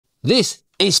This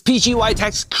is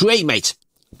PGYTECH Createmate.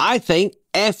 I think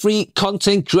every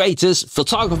content creators,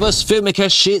 photographers,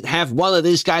 filmmakers should have one of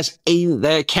these guys in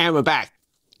their camera bag.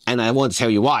 And I want to tell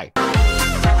you why.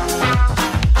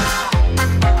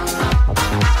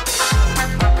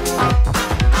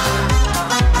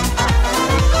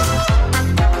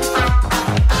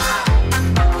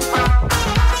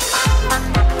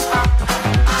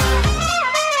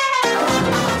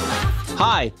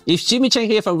 Hi, it's Jimmy Chen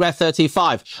here from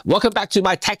RED35. Welcome back to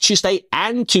my Tech Tuesday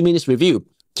and 2 minutes review.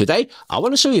 Today, I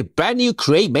want to show you a brand new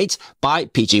Createmate by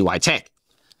PGYTECH.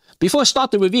 Before I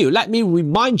start the review, let me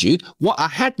remind you what I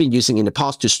had been using in the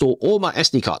past to store all my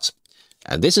SD cards.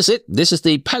 And this is it. This is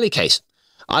the Pellet case.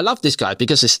 I love this guy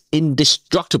because it's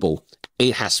indestructible.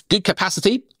 It has good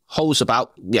capacity, holds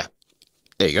about,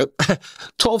 there you go,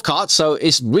 12 cards, so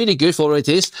it's really good for what it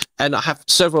is. And I have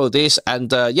several of these, and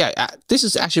this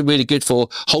is actually really good for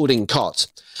holding cards.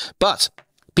 But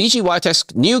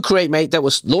PGYTECH's new Createmate that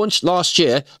was launched last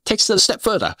year takes it a step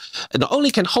further. It not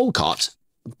only can hold cards,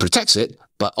 protects it,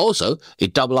 but also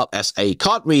it doubles up as a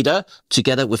card reader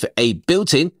together with a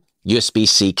built-in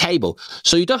USB-C cable.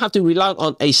 So you don't have to rely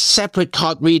on a separate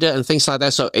card reader and things like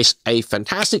that. So it's a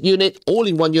fantastic unit,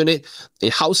 all-in-one unit.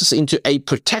 It houses into a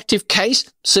protective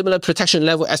case, similar protection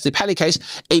level as the Pellet case.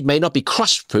 It may not be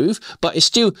crush-proof, but it's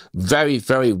still very,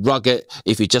 very rugged.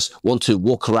 If you just want to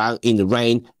walk around in the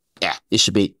rain, it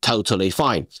should be totally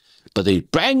fine. But the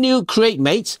brand new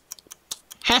Createmate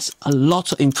has a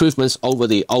lot of improvements over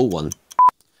the old one.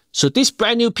 So this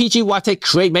brand new PGYTECH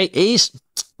Createmate is,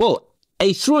 well,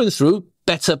 a through and through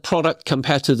better product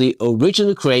compared to the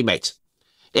original Createmate.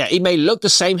 It may look the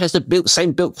same, has the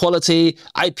same build quality,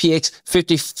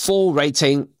 IPX54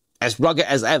 rating, as rugged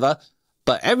as ever,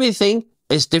 but everything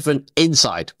is different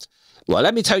inside. Well,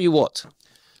 let me tell you what.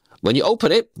 When you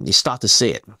open it, you start to see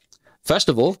it. First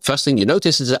of all, first thing you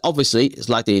notice is that obviously, it's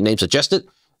like the name suggested,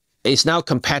 it's now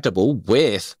compatible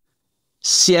with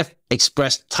CF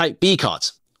Express Type B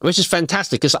cards, which is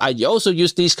fantastic because I also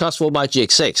use these cards for my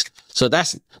GX6. So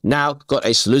that's now got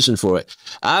a solution for it.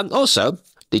 Also,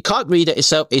 the card reader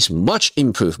itself is much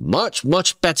improved,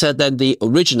 much better than the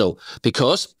original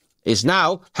because it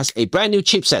now has a brand new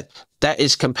chipset that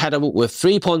is compatible with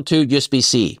 3.2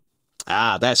 USB-C.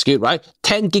 That's good, right?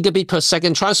 10 gigabit per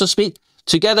second transfer speed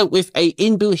together with a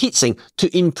inbuilt heatsink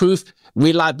to improve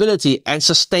reliability and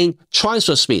sustain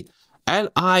transfer speed. And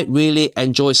I really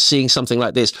enjoy seeing something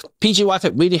like this.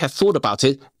 PGYTECH really have thought about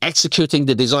it, executing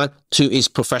the design to its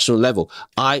professional level.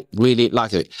 I really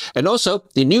like it. And also,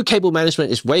 the new cable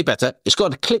management is way better. It's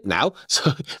got a clip now,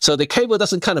 so the cable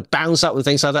doesn't kind of bounce out and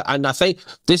things like that. And I think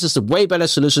this is a way better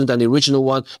solution than the original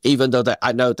one, even though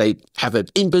I know they have an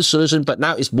inbuilt solution, but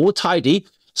now it's more tidy.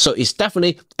 So it's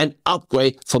definitely an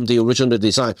upgrade from the original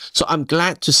design. So I'm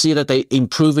glad to see that they're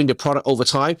improving the product over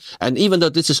time. And even though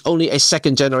this is only a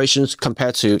second generation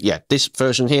compared to, this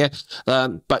version here.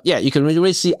 But you can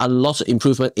really see a lot of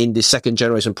improvement in the second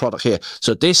generation product here.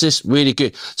 So this is really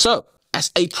good. So as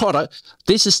a product,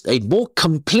 this is a more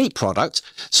complete product.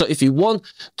 So if you want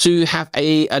to have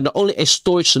not only a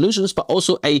storage solutions, but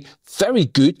also a very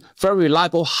good, very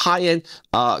reliable high-end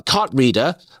card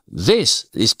reader, this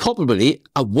is probably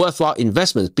a worthwhile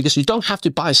investment because you don't have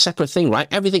to buy a separate thing, right?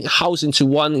 Everything housed into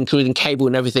one, including cable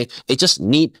and everything. It's just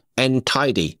neat and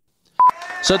tidy.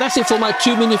 So that's it for my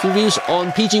 2-minute reviews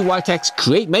on PGYTECH's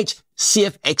Createmate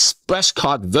CF Express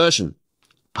card version.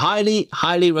 Highly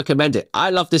recommend it. I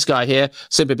love this guy here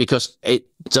simply because it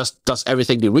just does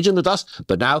everything the original does,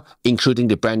 but now including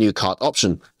the brand new card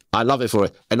option. I love it for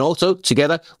it. And also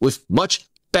together with much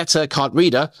better card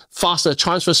reader, faster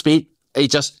transfer speed,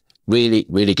 it's just really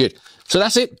good. So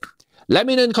that's it. Let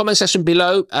me know in the comment section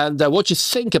below and what you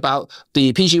think about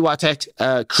the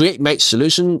PGYTECH Createmate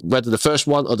solution, whether the first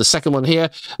one or the second one here,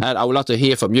 and I would love to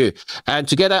hear from you. And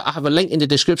together, I have a link in the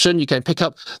description. You can pick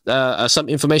up some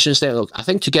information there, I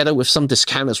think together with some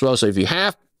discount as well. So if you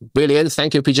have, brilliant.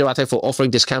 Thank you, PGYTECH, for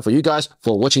offering discount for you guys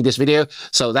for watching this video.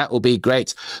 So that will be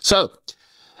great. So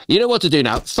you know what to do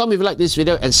now. Thumb if you like this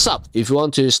video and sub if you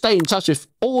want to stay in touch with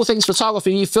all things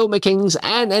photography, filmmaking,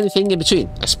 and anything in between,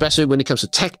 especially when it comes to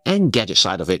tech and gadget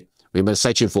side of it. Remember to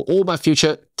stay tuned for all my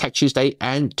future Tech Tuesday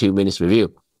and 2 minutes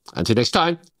review. Until next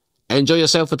time, enjoy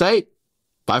yourself for today.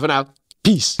 Bye for now.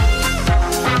 Peace.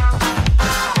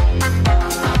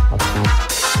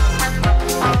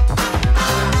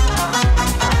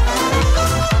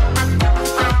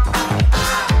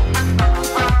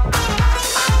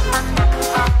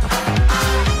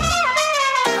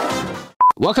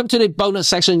 Welcome to the bonus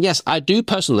section. Yes, I do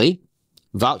personally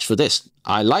vouch for this.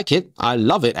 I like it. I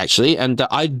love it, actually. And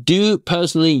I do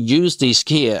personally use these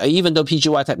here, even though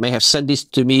PGYTECH may have sent this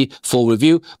to me for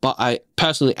review, but I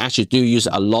personally actually do use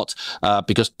it a lot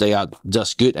because they are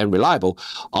just good and reliable.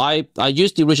 I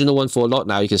use the original one for a lot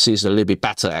now. You can see it's a little bit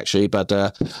better, actually. But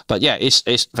yeah,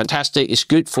 it's fantastic. It's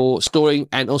good for storing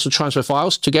and also transfer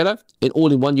files together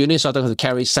all in one unit, so I don't have to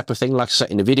carry separate thing like I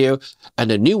said in the video. And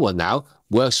the new one now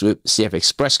works with CF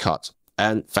Express cards.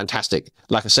 And fantastic.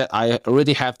 Like I said, I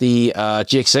already have the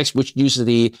GXX, which uses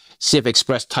the CF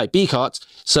Express Type B cards.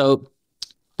 So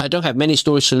I don't have many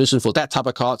storage solutions for that type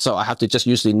of card. So I have to just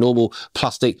use the normal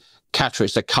plastic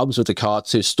cartridge that comes with the card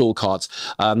to store cards.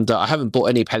 I haven't bought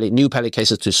any new pellet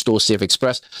cases to store CF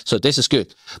Express. So this is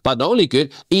good. But not only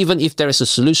good, even if there is a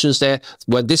solutions there,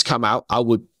 when this come out, I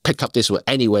would pick up this one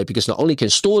anyway, because not only can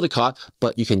store the card,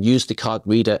 but you can use the card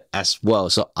reader as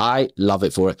well. So I love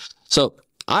it for it. So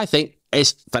I think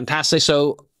it's fantastic.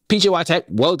 So PGYTECH,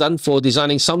 well done for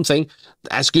designing something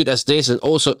as good as this, and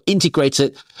also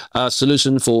integrated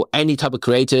solution for any type of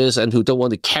creators and who don't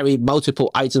want to carry multiple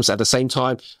items at the same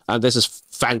time. And this is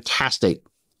fantastic.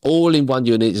 All in one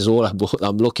unit is all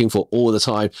I'm looking for all the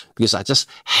time, because I just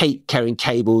hate carrying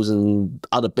cables and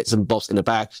other bits and bobs in the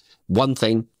bag. One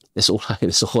thing. That's all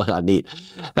I need.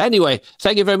 But anyway,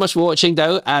 thank you very much for watching,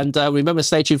 though. And remember,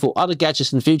 stay tuned for other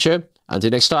gadgets in the future. Until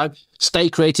next time, stay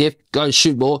creative, go and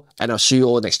shoot more, and I'll see you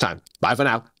all next time. Bye for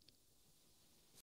now.